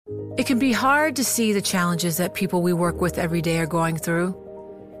It can be hard to see the challenges that people we work with every day are going through.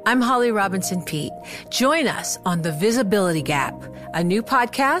 I'm Holly Robinson Peete. Join us on The Visibility Gap, a new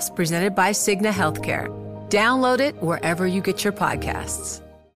podcast presented by Cigna Healthcare. Download it wherever you get your podcasts.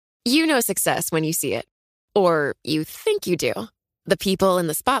 You know success when you see it. Or you think you do. The people in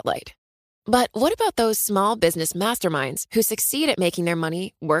the spotlight. But what about those small business masterminds who succeed at making their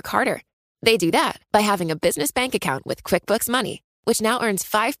money work harder? They do that by having a business bank account with QuickBooks Money, which now earns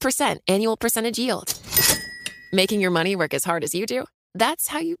 5% annual percentage yield. Making your money work as hard as you do? That's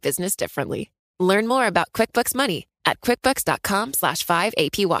how you business differently. Learn more about QuickBooks Money at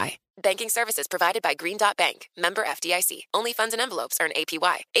quickbooks.com/5APY. Banking services provided by Green Dot Bank. Member FDIC. Only funds and envelopes earn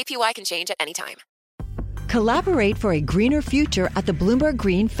APY. APY can change at any time. Collaborate for a greener future at the Bloomberg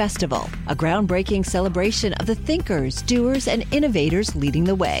Green Festival, a groundbreaking celebration of the thinkers, doers, and innovators leading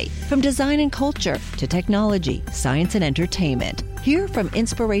the way. From design and culture to technology, science, and entertainment. Hear from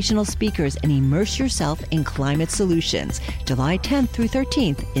inspirational speakers and immerse yourself in climate solutions. July 10th through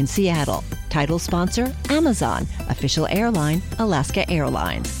 13th in Seattle. Title sponsor, Amazon. Official airline, Alaska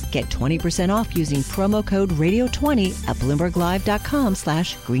Airlines. Get 20% off using promo code Radio20 at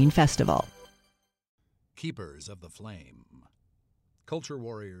BloombergLive.com/Green Festival. Keepers of the flame. Culture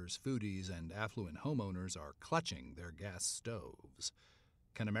warriors, foodies, and affluent homeowners are clutching their gas stoves.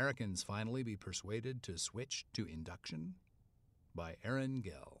 Can Americans finally be persuaded to switch to induction? By Aaron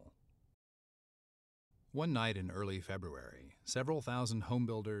Gill. One night in early February, several thousand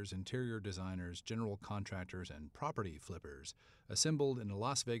homebuilders, interior designers, general contractors, and property flippers assembled in a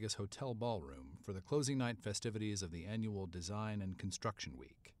Las Vegas hotel ballroom for the closing night festivities of the annual Design and Construction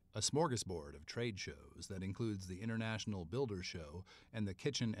Week, a smorgasbord of trade shows that includes the International Builders Show and the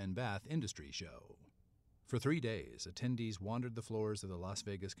Kitchen and Bath Industry Show. For 3 days, attendees wandered the floors of the Las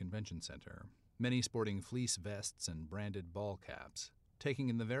Vegas Convention Center, many sporting fleece vests and branded ball caps, taking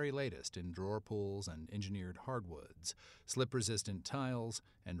in the very latest in drawer pulls and engineered hardwoods, slip-resistant tiles,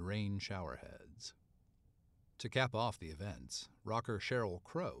 and rain shower heads. To cap off the events, rocker Sheryl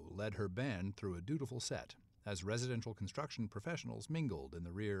Crow led her band through a dutiful set as residential construction professionals mingled in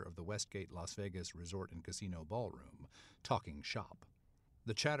the rear of the Westgate Las Vegas Resort and Casino Ballroom, talking shop.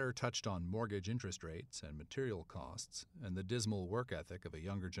 The chatter touched on mortgage interest rates and material costs and the dismal work ethic of a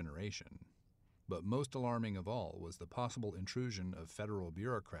younger generation. But most alarming of all was the possible intrusion of federal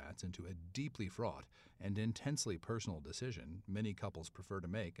bureaucrats into a deeply fraught and intensely personal decision many couples prefer to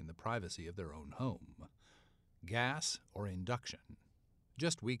make in the privacy of their own home. Gas or induction?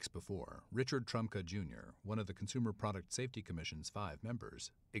 Just weeks before, Richard Trumka, Jr., one of the Consumer Product Safety Commission's 5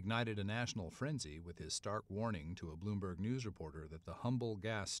 members, ignited a national frenzy with his stark warning to a Bloomberg News reporter that the humble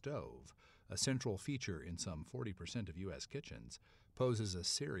gas stove, a central feature in some 40% of U.S. kitchens, poses a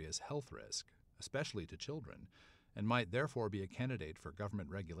serious health risk, especially to children, and might therefore be a candidate for government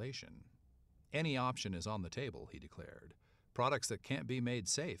regulation. Any option is on the table, he declared. Products that can't be made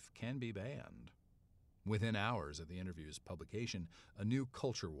safe can be banned. Within hours of the interview's publication, a new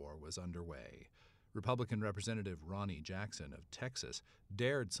culture war was underway. Republican Representative Ronnie Jackson of Texas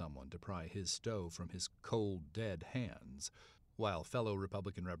dared someone to pry his stove from his cold, dead hands, while fellow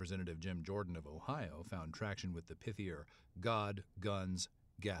Republican Representative Jim Jordan of Ohio found traction with the pithier God, guns,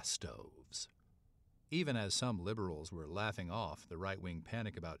 gas stoves. Even as some liberals were laughing off the right-wing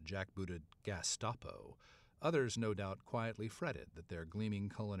panic about jackbooted Gastapo, others no doubt quietly fretted that their gleaming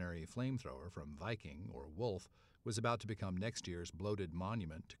culinary flamethrower from Viking or Wolf was about to become next year's bloated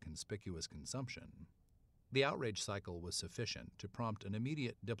monument to conspicuous consumption. The outrage cycle was sufficient to prompt an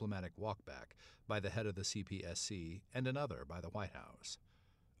immediate diplomatic walkback by the head of the CPSC and another by the White House.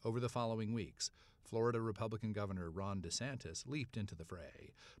 Over the following weeks, Florida Republican Governor Ron DeSantis leaped into the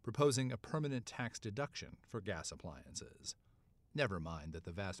fray, proposing a permanent tax deduction for gas appliances. Never mind that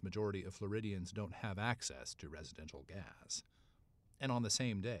the vast majority of Floridians don't have access to residential gas. And on the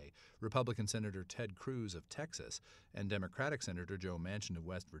same day, Republican Senator Ted Cruz of Texas and Democratic Senator Joe Manchin of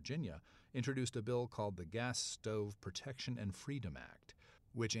West Virginia introduced a bill called the Gas Stove Protection and Freedom Act,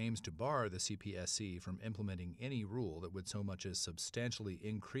 which aims to bar the CPSC from implementing any rule that would so much as substantially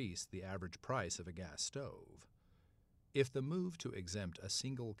increase the average price of a gas stove. If the move to exempt a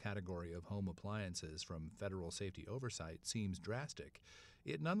single category of home appliances from federal safety oversight seems drastic,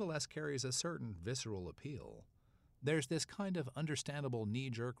 it nonetheless carries a certain visceral appeal. There's this kind of understandable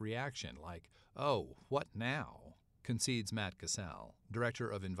knee-jerk reaction like, oh, what now? Concedes Matt Casale, Director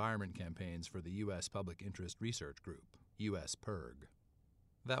of Environment Campaigns for the U.S. Public Interest Research Group, U.S. PIRG.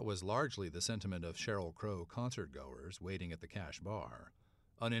 That was largely the sentiment of Sheryl Crow concert-goers waiting at the Cash Bar.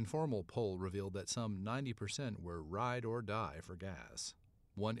 An informal poll revealed that some 90% were ride or die for gas.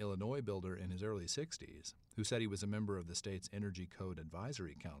 One Illinois builder in his early 60s, who said he was a member of the state's Energy Code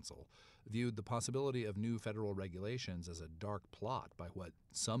Advisory Council, viewed the possibility of new federal regulations as a dark plot by what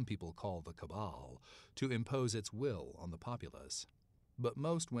some people call the cabal to impose its will on the populace. But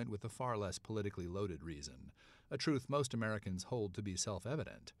most went with a far less politically loaded reason, a truth most Americans hold to be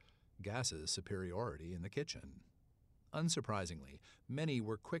self-evident: gas's superiority in the kitchen. Unsurprisingly, many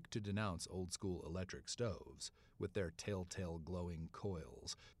were quick to denounce old-school electric stoves, with their telltale glowing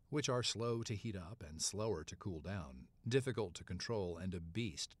coils, which are slow to heat up and slower to cool down, difficult to control and a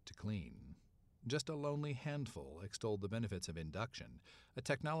beast to clean. Just a lonely handful extolled the benefits of induction, a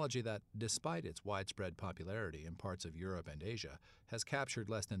technology that, despite its widespread popularity in parts of Europe and Asia, has captured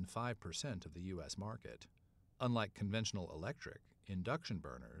less than 5% of the U.S. market. Unlike conventional electric, induction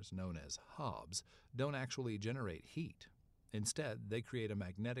burners, known as hobs, don't actually generate heat. Instead, they create a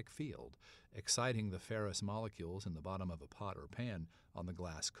magnetic field, exciting the ferrous molecules in the bottom of a pot or pan on the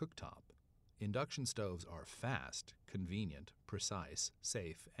glass cooktop. Induction stoves are fast, convenient, precise,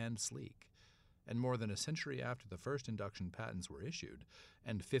 safe, and sleek. And more than a century after the first induction patents were issued,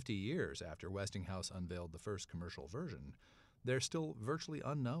 and 50 years after Westinghouse unveiled the first commercial version, they're still virtually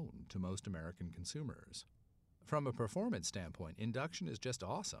unknown to most American consumers. From a performance standpoint, induction is just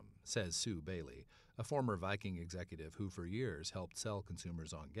awesome, says Sue Bailey, a former Viking executive who for years helped sell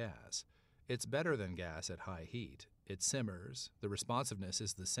consumers on gas. It's better than gas at high heat. It simmers. The responsiveness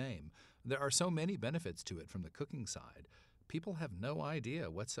is the same. There are so many benefits to it from the cooking side. People have no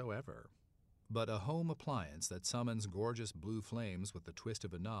idea whatsoever. But a home appliance that summons gorgeous blue flames with the twist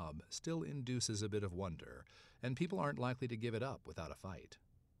of a knob still induces a bit of wonder, and people aren't likely to give it up without a fight.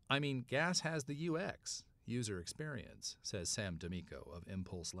 I mean, gas has the UX. User experience, says Sam D'Amico of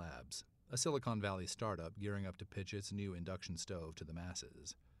Impulse Labs, a Silicon Valley startup gearing up to pitch its new induction stove to the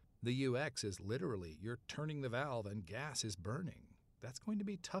masses. The UX is literally you're turning the valve and gas is burning. That's going to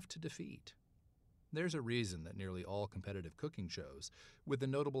be tough to defeat. There's a reason that nearly all competitive cooking shows, with the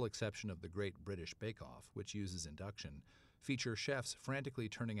notable exception of the Great British Bake Off, which uses induction, feature chefs frantically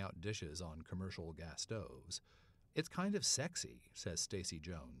turning out dishes on commercial gas stoves. It's kind of sexy, says Stacey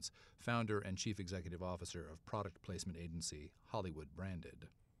Jones, founder and chief executive officer of product placement agency Hollywood Branded.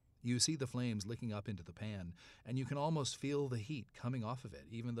 You see the flames licking up into the pan, and you can almost feel the heat coming off of it,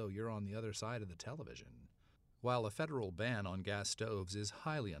 even though you're on the other side of the television. While a federal ban on gas stoves is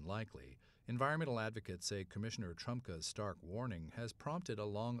highly unlikely, environmental advocates say Commissioner Trumka's stark warning has prompted a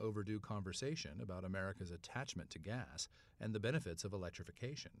long overdue conversation about America's attachment to gas and the benefits of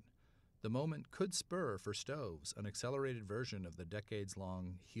electrification. The moment could spur for stoves an accelerated version of the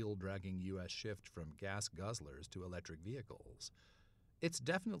decades-long, heel-dragging U.S. shift from gas guzzlers to electric vehicles. It's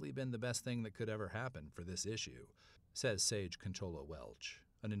definitely been the best thing that could ever happen for this issue, says Sage Conchola Welch,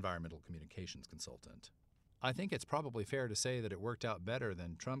 an environmental communications consultant. I think it's probably fair to say that it worked out better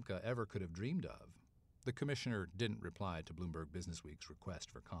than Trumka ever could have dreamed of. The commissioner didn't reply to Bloomberg Businessweek's request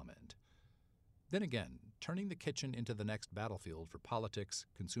for comment. Then again, turning the kitchen into the next battlefield for politics,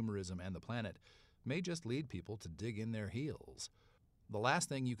 consumerism, and the planet may just lead people to dig in their heels. The last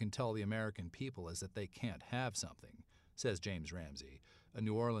thing you can tell the American people is that they can't have something, says James Ramsey, a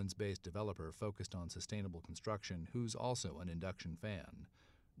New Orleans-based developer focused on sustainable construction who's also an induction fan.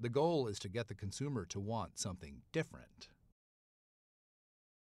 The goal is to get the consumer to want something different.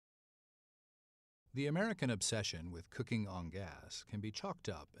 The American obsession with cooking on gas can be chalked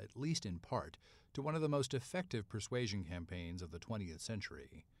up, at least in part, to one of the most effective persuasion campaigns of the 20th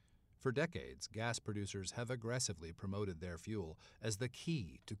century. For decades, gas producers have aggressively promoted their fuel as the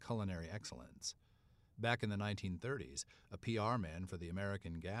key to culinary excellence. Back in the 1930s, a PR man for the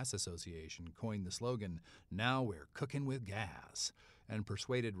American Gas Association coined the slogan, "Now we're cooking with gas," and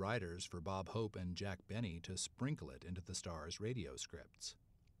persuaded writers for Bob Hope and Jack Benny to sprinkle it into the Star's radio scripts.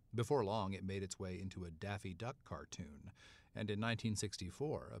 Before long, it made its way into a Daffy Duck cartoon, and in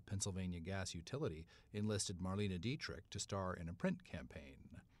 1964, a Pennsylvania gas utility enlisted Marlene Dietrich to star in a print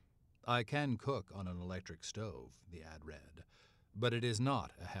campaign. "I can cook on an electric stove," the ad read, "but it is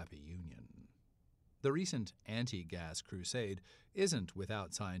not a happy union." The recent anti-gas crusade isn't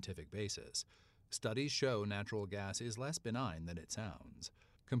without scientific basis. Studies show natural gas is less benign than it sounds.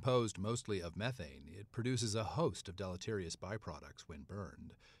 Composed mostly of methane, it produces a host of deleterious byproducts when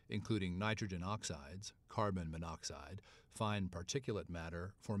burned, including nitrogen oxides, carbon monoxide, fine particulate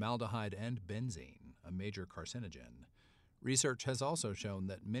matter, formaldehyde, and benzene, a major carcinogen. Research has also shown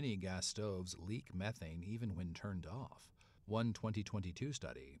that many gas stoves leak methane even when turned off. One 2022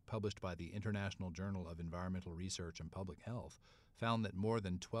 study, published by the International Journal of Environmental Research and Public Health, found that more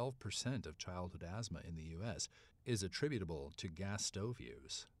than 12% of childhood asthma in the U.S. is attributable to gas stove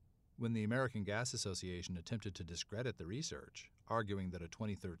use. When the American Gas Association attempted to discredit the research, arguing that a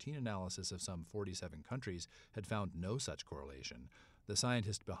 2013 analysis of some 47 countries had found no such correlation. The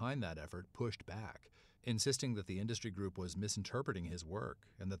scientist behind that effort pushed back, insisting that the industry group was misinterpreting his work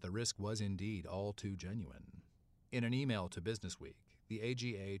and that the risk was indeed all too genuine. In an email to Businessweek, the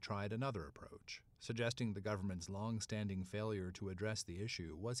AGA tried another approach, suggesting the government's long-standing failure to address the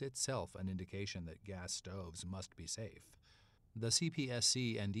issue was itself an indication that gas stoves must be safe. The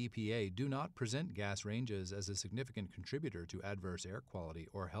CPSC and EPA do not present gas ranges as a significant contributor to adverse air quality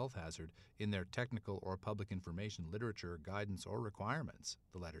or health hazard in their technical or public information literature, guidance, or requirements,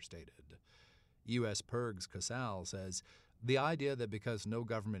 the letter stated. U.S. PIRG's Casal says, "The idea that because no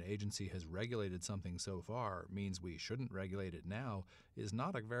government agency has regulated something so far means we shouldn't regulate it now is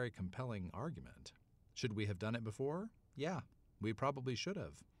not a very compelling argument. Should we have done it before? Yeah, we probably should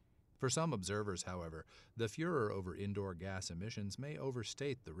have." For some observers, however, the furor over indoor gas emissions may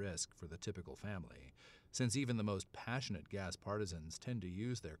overstate the risk for the typical family, since even the most passionate gas partisans tend to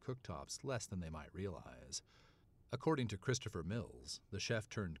use their cooktops less than they might realize. According to Christopher Mills, the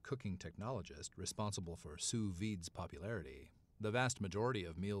chef-turned-cooking technologist responsible for sous vide's popularity, the vast majority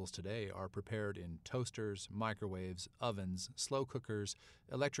of meals today are prepared in toasters, microwaves, ovens, slow cookers,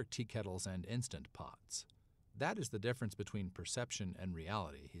 electric tea kettles, and instant pots. That is the difference between perception and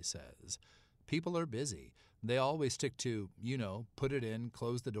reality, he says. People are busy. They always stick to, put it in,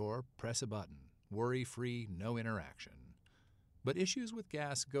 close the door, press a button. Worry-free, no interaction. But issues with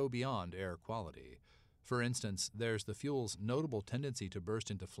gas go beyond air quality. For instance, there's the fuel's notable tendency to burst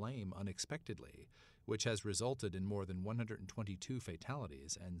into flame unexpectedly, which has resulted in more than 122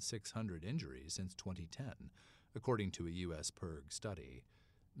 fatalities and 600 injuries since 2010, according to a U.S. PIRG study.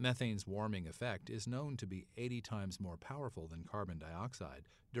 Methane's warming effect is known to be 80 times more powerful than carbon dioxide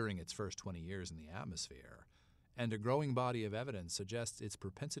during its first 20 years in the atmosphere, and a growing body of evidence suggests its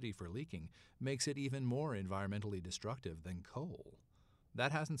propensity for leaking makes it even more environmentally destructive than coal.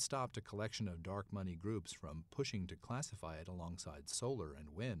 That hasn't stopped a collection of dark money groups from pushing to classify it alongside solar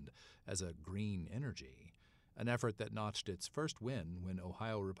and wind as a green energy, an effort that notched its first win when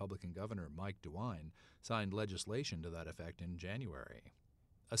Ohio Republican Governor Mike DeWine signed legislation to that effect in January.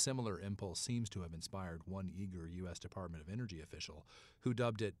 A similar impulse seems to have inspired one eager U.S. Department of Energy official who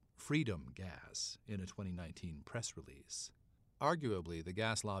dubbed it Freedom Gas in a 2019 press release. Arguably, the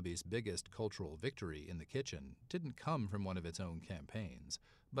gas lobby's biggest cultural victory in the kitchen didn't come from one of its own campaigns,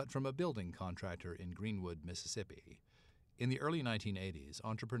 but from a building contractor in Greenwood, Mississippi. In the early 1980s,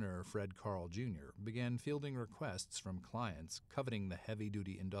 entrepreneur Fred Carl Jr. began fielding requests from clients coveting the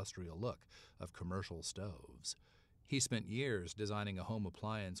heavy-duty industrial look of commercial stoves. He spent years designing a home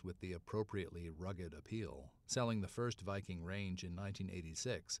appliance with the appropriately rugged appeal, selling the first Viking range in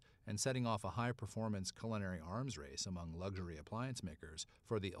 1986, and setting off a high-performance culinary arms race among luxury appliance makers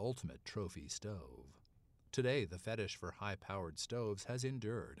for the ultimate trophy stove. Today, the fetish for high-powered stoves has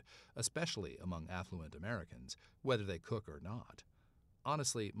endured, especially among affluent Americans, whether they cook or not.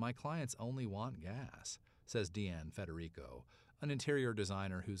 "Honestly, my clients only want gas," says Deanne Federico, an interior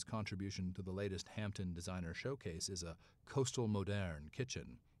designer whose contribution to the latest Hampton Designer Showcase is a coastal moderne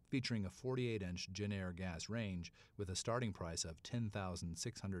kitchen featuring a 48-inch Genair gas range with a starting price of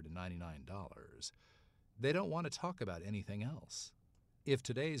 $10,699. They don't want to talk about anything else. If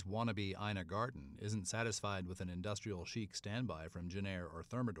today's wannabe Ina Garten isn't satisfied with an industrial chic standby from Genair or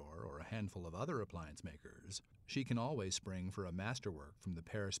Thermador or a handful of other appliance makers, she can always spring for a masterwork from the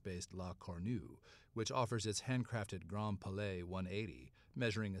Paris-based La Cornue, which offers its handcrafted Grand Palais 180,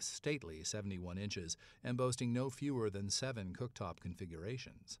 measuring a stately 71 inches and boasting no fewer than 7 cooktop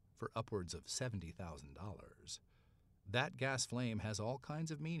configurations for upwards of $70,000. That gas flame has all kinds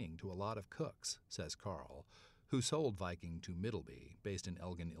of meaning to a lot of cooks, says Carl, who sold Viking to Middleby, based in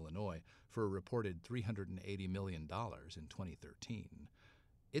Elgin, Illinois, for a reported $380 million in 2013.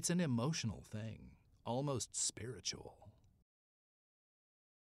 It's an emotional thing, almost spiritual.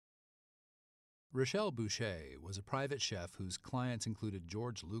 Rochelle Boucher was a private chef whose clients included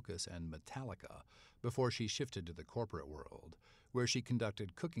George Lucas and Metallica before she shifted to the corporate world, where she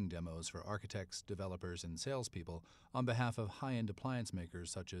conducted cooking demos for architects, developers, and salespeople on behalf of high-end appliance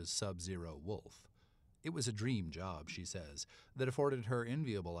makers such as Sub-Zero Wolf. It was a dream job, she says, that afforded her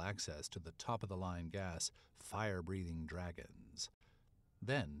enviable access to the top-of-the-line gas, fire-breathing dragons.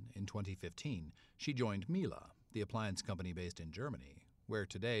 Then, in 2015, she joined Miele, the appliance company based in Germany, where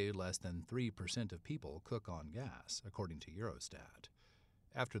today less than 3% of people cook on gas, according to Eurostat.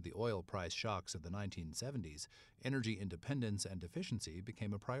 After the oil price shocks of the 1970s, energy independence and efficiency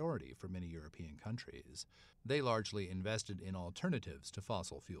became a priority for many European countries. They largely invested in alternatives to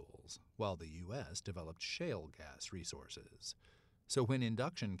fossil fuels, while the U.S. developed shale gas resources. So when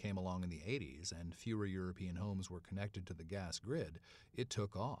induction came along in the 80s and fewer European homes were connected to the gas grid, it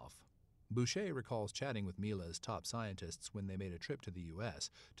took off. Boucher recalls chatting with Miele's top scientists when they made a trip to the U.S.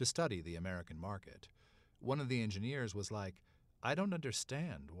 to study the American market. One of the engineers was like, "I don't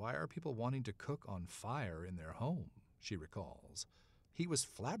understand. Why are people wanting to cook on fire in their home?" she recalls. He was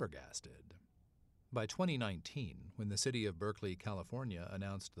flabbergasted. By 2019, when the city of Berkeley, California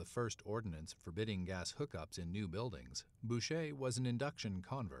announced the first ordinance forbidding gas hookups in new buildings, Boucher was an induction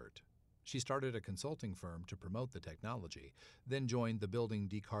convert. She started a consulting firm to promote the technology, then joined the Building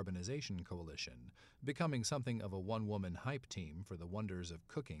Decarbonization Coalition, becoming something of a one-woman hype team for the wonders of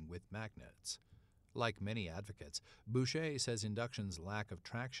cooking with magnets. Like many advocates, Boucher says induction's lack of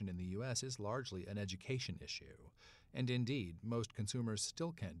traction in the U.S. is largely an education issue. And indeed, most consumers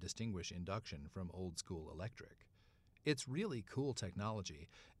still can't distinguish induction from old-school electric. It's really cool technology,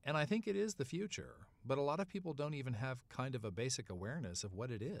 and I think it is the future, but a lot of people don't even have kind of a basic awareness of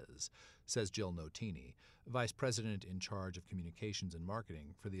what it is, says Jill Notini, Vice President in charge of Communications and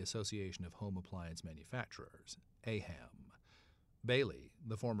Marketing for the Association of Home Appliance Manufacturers, AHAM. Bailey,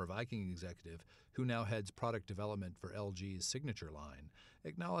 the former Viking executive who now heads product development for LG's Signature line,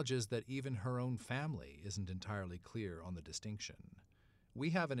 acknowledges that even her own family isn't entirely clear on the distinction.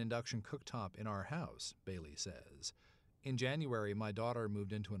 "We have an induction cooktop in our house," Bailey says. "In January, my daughter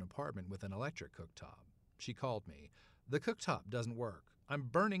moved into an apartment with an electric cooktop. She called me. 'The cooktop doesn't work. I'm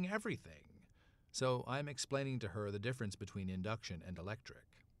burning everything.' So I'm explaining to her the difference between induction and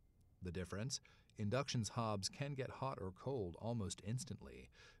electric. The difference? Induction's hobs can get hot or cold almost instantly,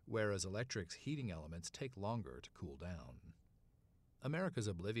 whereas electric's heating elements take longer to cool down." America's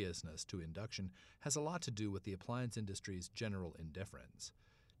obliviousness to induction has a lot to do with the appliance industry's general indifference.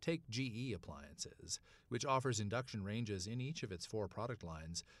 Take GE Appliances, which offers induction ranges in each of its 4 product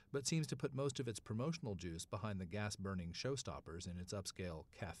lines, but seems to put most of its promotional juice behind the gas-burning showstoppers in its upscale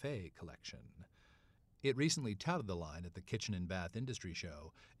Cafe collection. It recently touted the line at the Kitchen and Bath Industry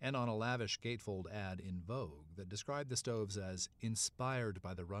Show and on a lavish gatefold ad in Vogue that described the stoves as inspired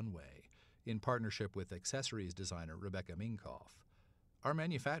by the runway, in partnership with accessories designer Rebecca Minkoff. "Our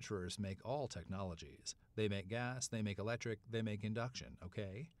manufacturers make all technologies. They make gas, they make electric, they make induction,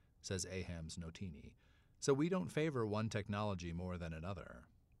 okay?" says AHAM's Notini. "So we don't favor one technology more than another."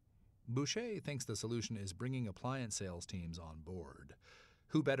 Boucher thinks the solution is bringing appliance sales teams on board.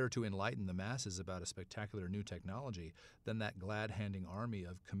 Who better to enlighten the masses about a spectacular new technology than that glad-handing army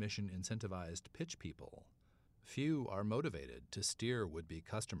of commission-incentivized pitch people? Few are motivated to steer would-be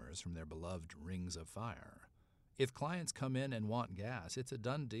customers from their beloved rings of fire. "If clients come in and want gas, it's a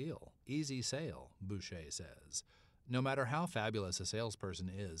done deal. Easy sale," Boucher says. No matter how fabulous a salesperson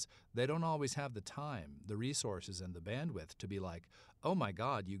is, they don't always have the time, the resources, and the bandwidth to be like, "Oh my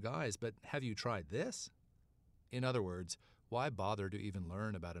God, you guys, but have you tried this?" In other words, why bother to even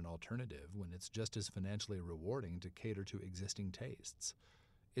learn about an alternative when it's just as financially rewarding to cater to existing tastes?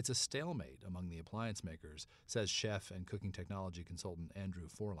 It's a stalemate among the appliance makers, says chef and cooking technology consultant Andrew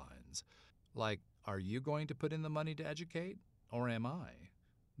Forlines. Like, are you going to put in the money to educate, or am I?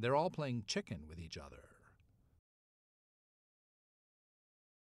 They're all playing chicken with each other.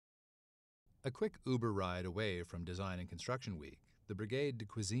 A quick Uber ride away from Design and Construction Week, the Brigade de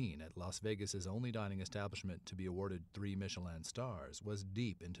Cuisine at Las Vegas's only dining establishment to be awarded 3 Michelin stars was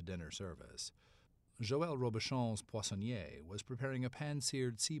deep into dinner service. Joël Robuchon's poissonnier was preparing a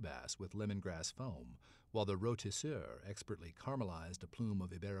pan-seared sea bass with lemongrass foam, while the rôtisseur expertly caramelized a plume of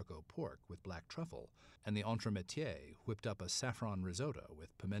Iberico pork with black truffle, and the entremetier whipped up a saffron risotto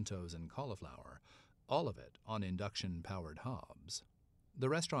with pimentos and cauliflower, all of it on induction-powered hobs. The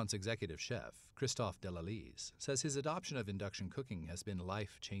restaurant's executive chef, Christophe Delalise, says his adoption of induction cooking has been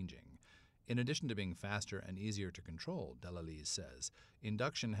life-changing. In addition to being faster and easier to control, Delalise says,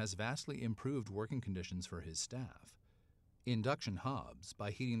 induction has vastly improved working conditions for his staff. Induction hobs,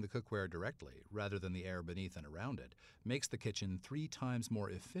 by heating the cookware directly rather than the air beneath and around it, makes the kitchen 3 times more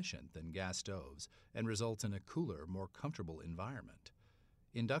efficient than gas stoves and results in a cooler, more comfortable environment.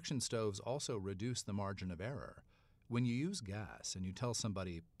 Induction stoves also reduce the margin of error. When you use gas and you tell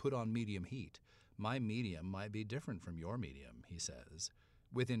somebody, "Put on medium heat," my medium might be different from your medium, he says.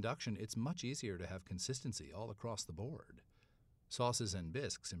 With induction, it's much easier to have consistency all across the board. Sauces and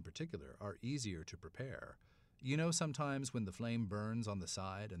bisques, in particular, are easier to prepare. You know sometimes when the flame burns on the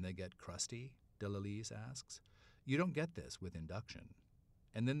side and they get crusty? Delalise asks. You don't get this with induction.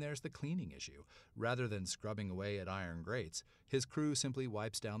 And then there's the cleaning issue. Rather than scrubbing away at iron grates, his crew simply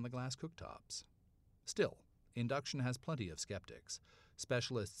wipes down the glass cooktops. Still, induction has plenty of skeptics.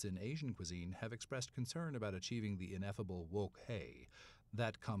 Specialists in Asian cuisine have expressed concern about achieving the ineffable wok hei,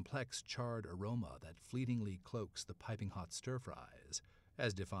 that complex charred aroma that fleetingly cloaks the piping hot stir-fries,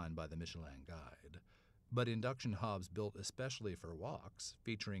 as defined by the Michelin Guide. But induction hobs built especially for woks,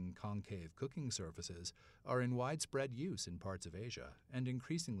 featuring concave cooking surfaces, are in widespread use in parts of Asia and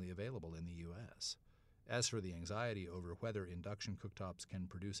increasingly available in the U.S. As for the anxiety over whether induction cooktops can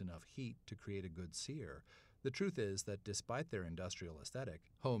produce enough heat to create a good sear, the truth is that despite their industrial aesthetic,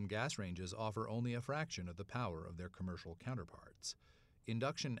 home gas ranges offer only a fraction of the power of their commercial counterparts.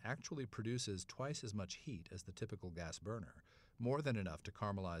 Induction actually produces twice as much heat as the typical gas burner, more than enough to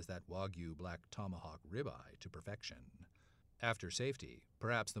caramelize that Wagyu black tomahawk ribeye to perfection. After safety,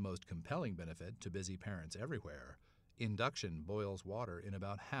 perhaps the most compelling benefit to busy parents everywhere, induction boils water in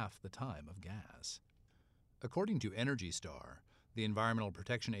about half the time of gas. According to Energy Star, the Environmental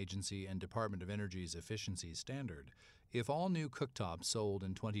Protection Agency and Department of Energy's efficiency standard, if all new cooktops sold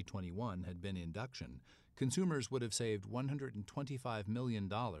in 2021 had been induction, consumers would have saved $125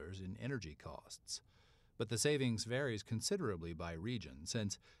 million in energy costs. But the savings varies considerably by region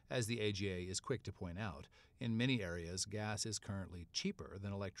since, as the AGA is quick to point out, in many areas gas is currently cheaper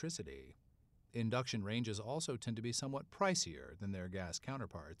than electricity. Induction ranges also tend to be somewhat pricier than their gas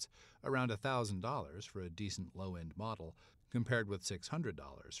counterparts, around $1,000 for a decent low-end model, compared with $600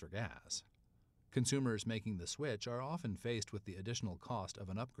 for gas. Consumers making the switch are often faced with the additional cost of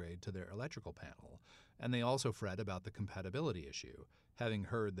an upgrade to their electrical panel, and they also fret about the compatibility issue, having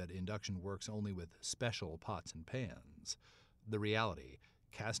heard that induction works only with special pots and pans. The reality,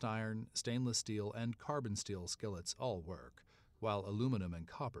 cast iron, stainless steel, and carbon steel skillets all work, while aluminum and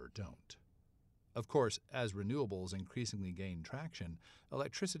copper don't. Of course, as renewables increasingly gain traction,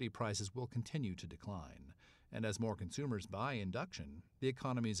 electricity prices will continue to decline, and as more consumers buy induction, the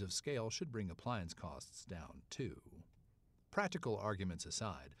economies of scale should bring appliance costs down too. Practical arguments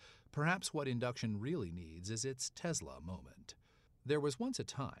aside, perhaps what induction really needs is its Tesla moment. There was once a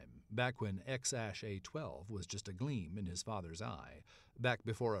time, back when X-A12 was just a gleam in his father's eye, back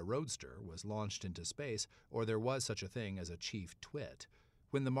before a roadster was launched into space or there was such a thing as a chief twit,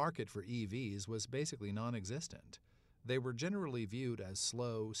 when the market for EVs was basically non-existent. They were generally viewed as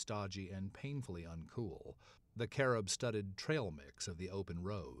slow, stodgy, and painfully uncool, the carob-studded trail mix of the open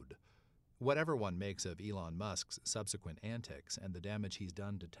road. Whatever one makes of Elon Musk's subsequent antics and the damage he's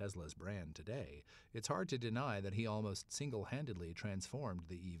done to Tesla's brand today, it's hard to deny that he almost single-handedly transformed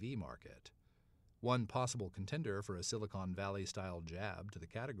the EV market. One possible contender for a Silicon Valley-style jab to the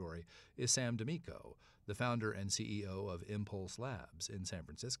category is Sam D'Amico, the founder and CEO of Impulse Labs in San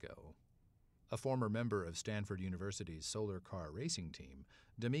Francisco. A former member of Stanford University's solar car racing team,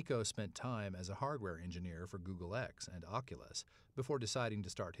 D'Amico spent time as a hardware engineer for Google X and Oculus before deciding to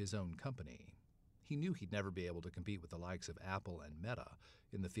start his own company. He knew he'd never be able to compete with the likes of Apple and Meta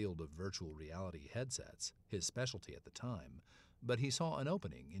in the field of virtual reality headsets, his specialty at the time, but he saw an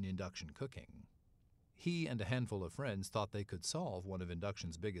opening in induction cooking. He and a handful of friends thought they could solve one of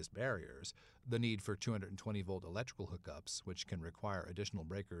induction's biggest barriers, the need for 220-volt electrical hookups, which can require additional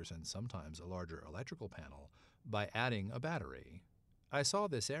breakers and sometimes a larger electrical panel, by adding a battery. I saw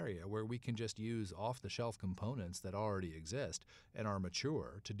this area where we can just use off-the-shelf components that already exist and are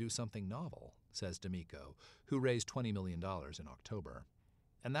mature to do something novel, says D'Amico, who raised $20 million in October.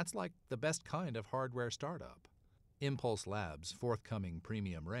 And that's like the best kind of hardware startup. Impulse Labs' forthcoming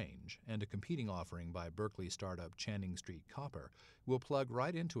premium range and a competing offering by Berkeley startup Channing Street Copper will plug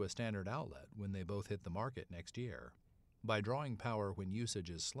right into a standard outlet when they both hit the market next year. By drawing power when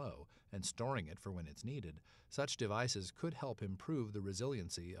usage is slow and storing it for when it's needed, such devices could help improve the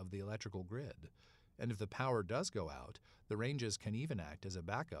resiliency of the electrical grid. And if the power does go out, the ranges can even act as a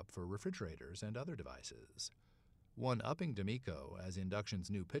backup for refrigerators and other devices. One-upping D'Amico as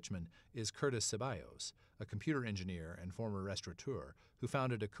induction's new pitchman is Curtis Ceballos, a computer engineer and former restaurateur who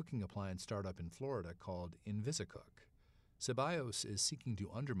founded a cooking appliance startup in Florida called Invisicook. Ceballos is seeking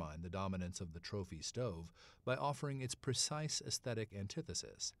to undermine the dominance of the trophy stove by offering its precise aesthetic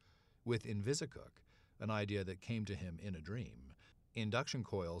antithesis. With Invisicook, an idea that came to him in a dream, induction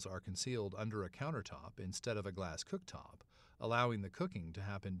coils are concealed under a countertop instead of a glass cooktop, allowing the cooking to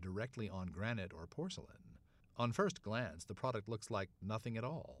happen directly on granite or porcelain. On first glance, the product looks like nothing at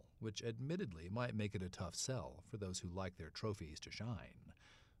all, which admittedly might make it a tough sell for those who like their trophies to shine.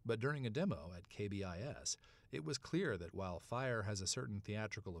 But during a demo at KBIS, it was clear that while fire has a certain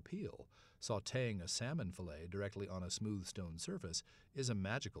theatrical appeal, sautéing a salmon fillet directly on a smooth stone surface is a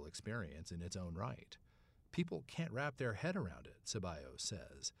magical experience in its own right. People can't wrap their head around it, Ceballos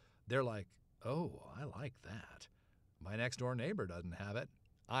says. They're like, oh, I like that. My next-door neighbor doesn't have it.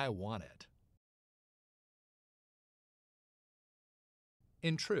 I want it.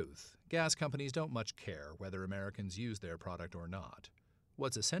 In truth, gas companies don't much care whether Americans use their product or not.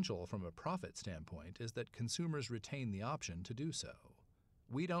 What's essential from a profit standpoint is that consumers retain the option to do so.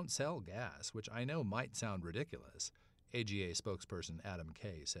 We don't sell gas, which I know might sound ridiculous, AGA spokesperson Adam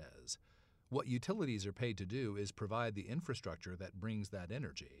Kay says. What utilities are paid to do is provide the infrastructure that brings that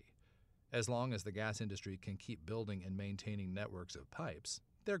energy. As long as the gas industry can keep building and maintaining networks of pipes,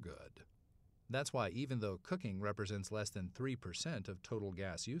 they're good. That's why even though cooking represents less than 3% of total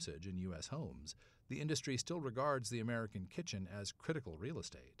gas usage in U.S. homes, the industry still regards the American kitchen as critical real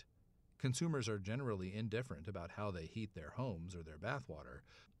estate. Consumers are generally indifferent about how they heat their homes or their bathwater,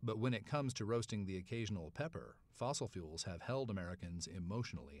 but when it comes to roasting the occasional pepper, fossil fuels have held Americans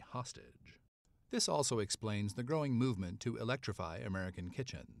emotionally hostage. This also explains the growing movement to electrify American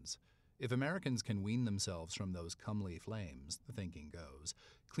kitchens. If Americans can wean themselves from those comely flames, the thinking goes,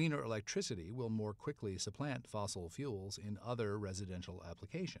 cleaner electricity will more quickly supplant fossil fuels in other residential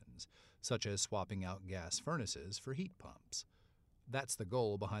applications, such as swapping out gas furnaces for heat pumps. That's the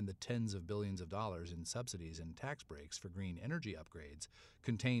goal behind the tens of billions of dollars in subsidies and tax breaks for green energy upgrades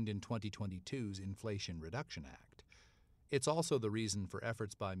contained in 2022's Inflation Reduction Act. It's also the reason for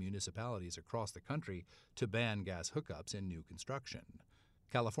efforts by municipalities across the country to ban gas hookups in new construction.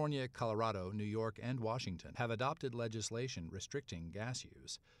 California, Colorado, New York, and Washington have adopted legislation restricting gas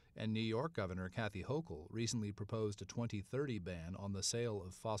use, and New York Governor Kathy Hochul recently proposed a 2030 ban on the sale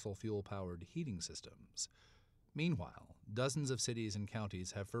of fossil fuel-powered heating systems. Meanwhile, dozens of cities and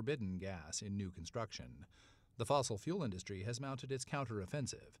counties have forbidden gas in new construction. The fossil fuel industry has mounted its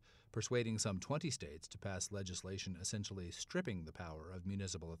counteroffensive, persuading some 20 states to pass legislation essentially stripping the power of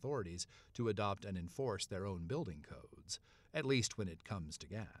municipal authorities to adopt and enforce their own building codes, at least when it comes to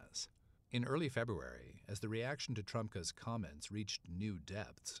gas. In early February, as the reaction to Trumka's comments reached new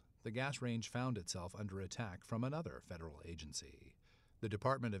depths, the gas range found itself under attack from another federal agency. The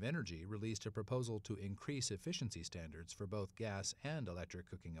Department of Energy released a proposal to increase efficiency standards for both gas and electric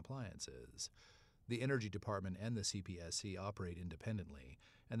cooking appliances. The Energy Department and the CPSC operate independently,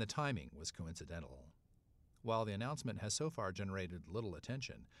 and the timing was coincidental. While the announcement has so far generated little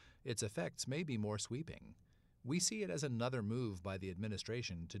attention, its effects may be more sweeping. We see it as another move by the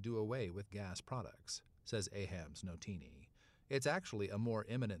administration to do away with gas products, says Ahams Notini. It's actually a more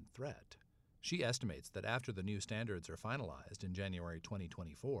imminent threat. She estimates that after the new standards are finalized in January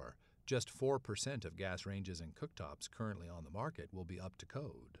 2024, just 4% of gas ranges and cooktops currently on the market will be up to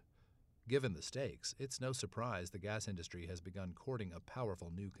code. Given the stakes, it's no surprise the gas industry has begun courting a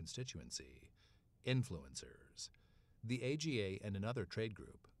powerful new constituency: influencers. The AGA and another trade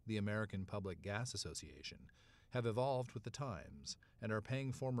group, the American Public Gas Association, have evolved with the times and are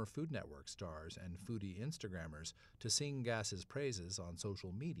paying former Food Network stars and foodie Instagrammers to sing gas's praises on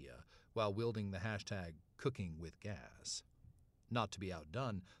social media while wielding the hashtag #CookingWithGas. Not to be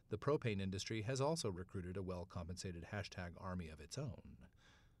outdone, the propane industry has also recruited a well-compensated hashtag army of its own.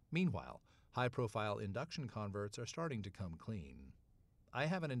 Meanwhile, high-profile induction converts are starting to come clean. I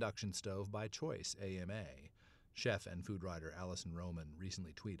have an induction stove by choice, AMA, chef and food writer Allison Roman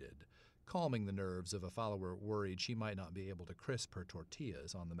recently tweeted, calming the nerves of a follower worried she might not be able to crisp her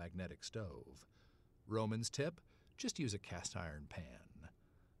tortillas on the magnetic stove. Roman's tip? Just use a cast iron pan.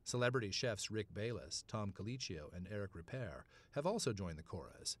 Celebrity chefs Rick Bayless, Tom Colicchio, and Eric Ripert have also joined the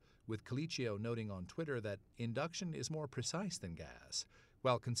chorus, with Colicchio noting on Twitter that induction is more precise than gas,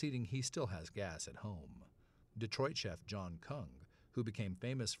 while conceding he still has gas at home. Detroit chef John Kung, who became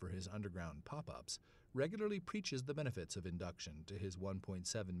famous for his underground pop-ups, regularly preaches the benefits of induction to his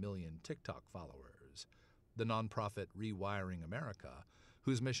 1.7 million TikTok followers. The nonprofit Rewiring America,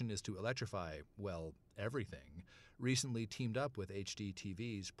 whose mission is to electrify, well, everything, recently teamed up with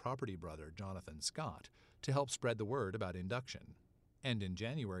HGTV's property brother Jonathan Scott to help spread the word about induction. And in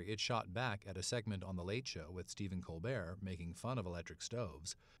January, it shot back at a segment on The Late Show with Stephen Colbert making fun of electric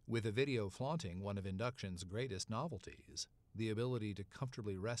stoves, with a video flaunting one of induction's greatest novelties, the ability to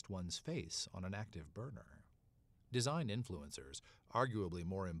comfortably rest one's face on an active burner. Design influencers, arguably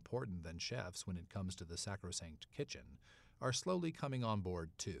more important than chefs when it comes to the sacrosanct kitchen, are slowly coming on board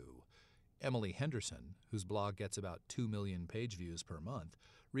too. Emily Henderson, whose blog gets about 2 million page views per month,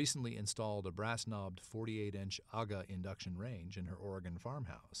 recently installed a brass-knobbed 48-inch AGA induction range in her Oregon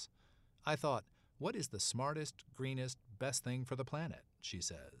farmhouse. I thought, what is the smartest, greenest, best thing for the planet, she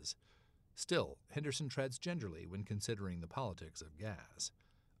says. Still, Henderson treads gingerly when considering the politics of gas.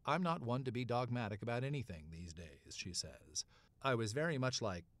 I'm not one to be dogmatic about anything these days, she says. I was very much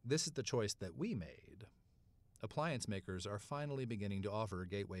like, this is the choice that we made. Appliance makers are finally beginning to offer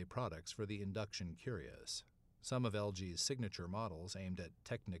gateway products for the induction curious. Some of LG's signature models aimed at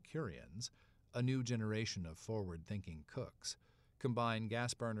Technicurians, a new generation of forward-thinking cooks, combine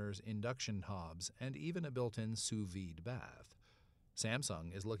gas burners, induction hobs, and even a built-in sous vide bath.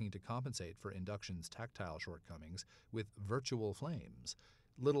 Samsung is looking to compensate for induction's tactile shortcomings with virtual flames,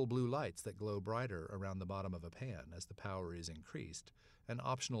 little blue lights that glow brighter around the bottom of a pan as the power is increased, and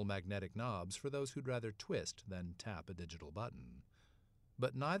optional magnetic knobs for those who'd rather twist than tap a digital button.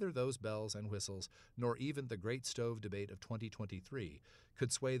 But neither those bells and whistles, nor even the Great Stove debate of 2023,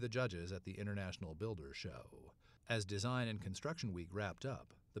 could sway the judges at the International Builders Show. As Design and Construction Week wrapped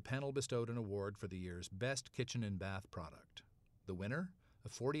up, the panel bestowed an award for the year's Best Kitchen and Bath Product. The winner? A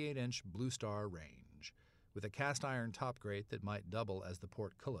 48-inch Blue Star range. With a cast-iron top grate that might double as the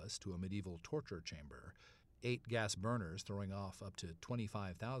portcullis to a medieval torture chamber, 8 gas burners throwing off up to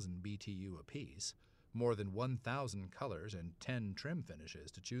 25,000 BTU apiece, more than 1,000 colors and 10 trim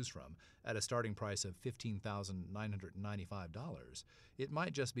finishes to choose from at a starting price of $15,995, it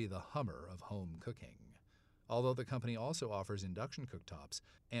might just be the Hummer of home cooking. Although the company also offers induction cooktops,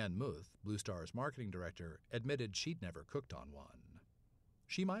 Ann Muth, Blue Star's marketing director, admitted she'd never cooked on one.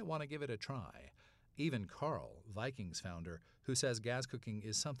 She might want to give it a try. Even Carl, Vikings founder, who says gas cooking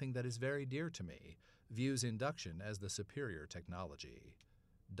is something that is very dear to me, views induction as the superior technology.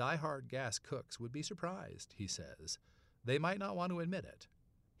 Die-hard gas cooks would be surprised, he says. They might not want to admit it.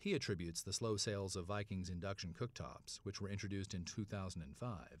 He attributes the slow sales of Vikings induction cooktops, which were introduced in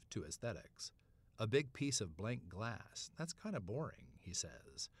 2005, to aesthetics. A big piece of blank glass, that's kind of boring, he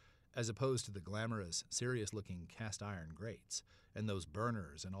says, as opposed to the glamorous, serious-looking cast-iron grates and those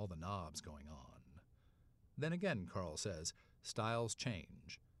burners and all the knobs going on. Then again, Carl says, styles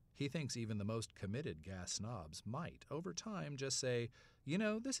change. He thinks even the most committed gas snobs might, over time, just say, you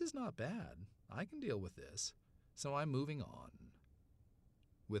know, this is not bad. I can deal with this. So I'm moving on.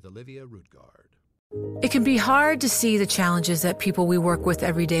 With Olivia Rootgard. It can be hard to see the challenges that people we work with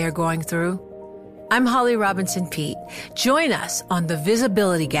every day are going through. I'm Holly Robinson Peete. Join us on The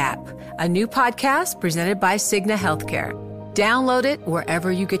Visibility Gap, a new podcast presented by Cigna Healthcare. Download it wherever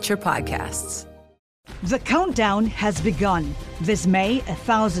you get your podcasts. The countdown has begun. This May,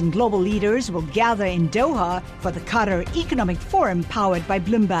 1,000 global leaders will gather in Doha for the Qatar Economic Forum powered by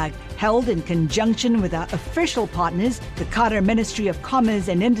Bloomberg, held in conjunction with our official partners, the Qatar Ministry of Commerce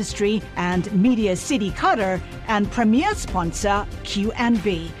and Industry and Media City Qatar, and premier sponsor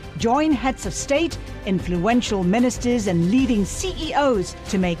QNB. Join heads of state, influential ministers, and leading CEOs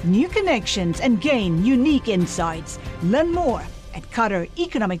to make new connections and gain unique insights. Learn more at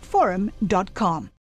QatarEconomicForum.com.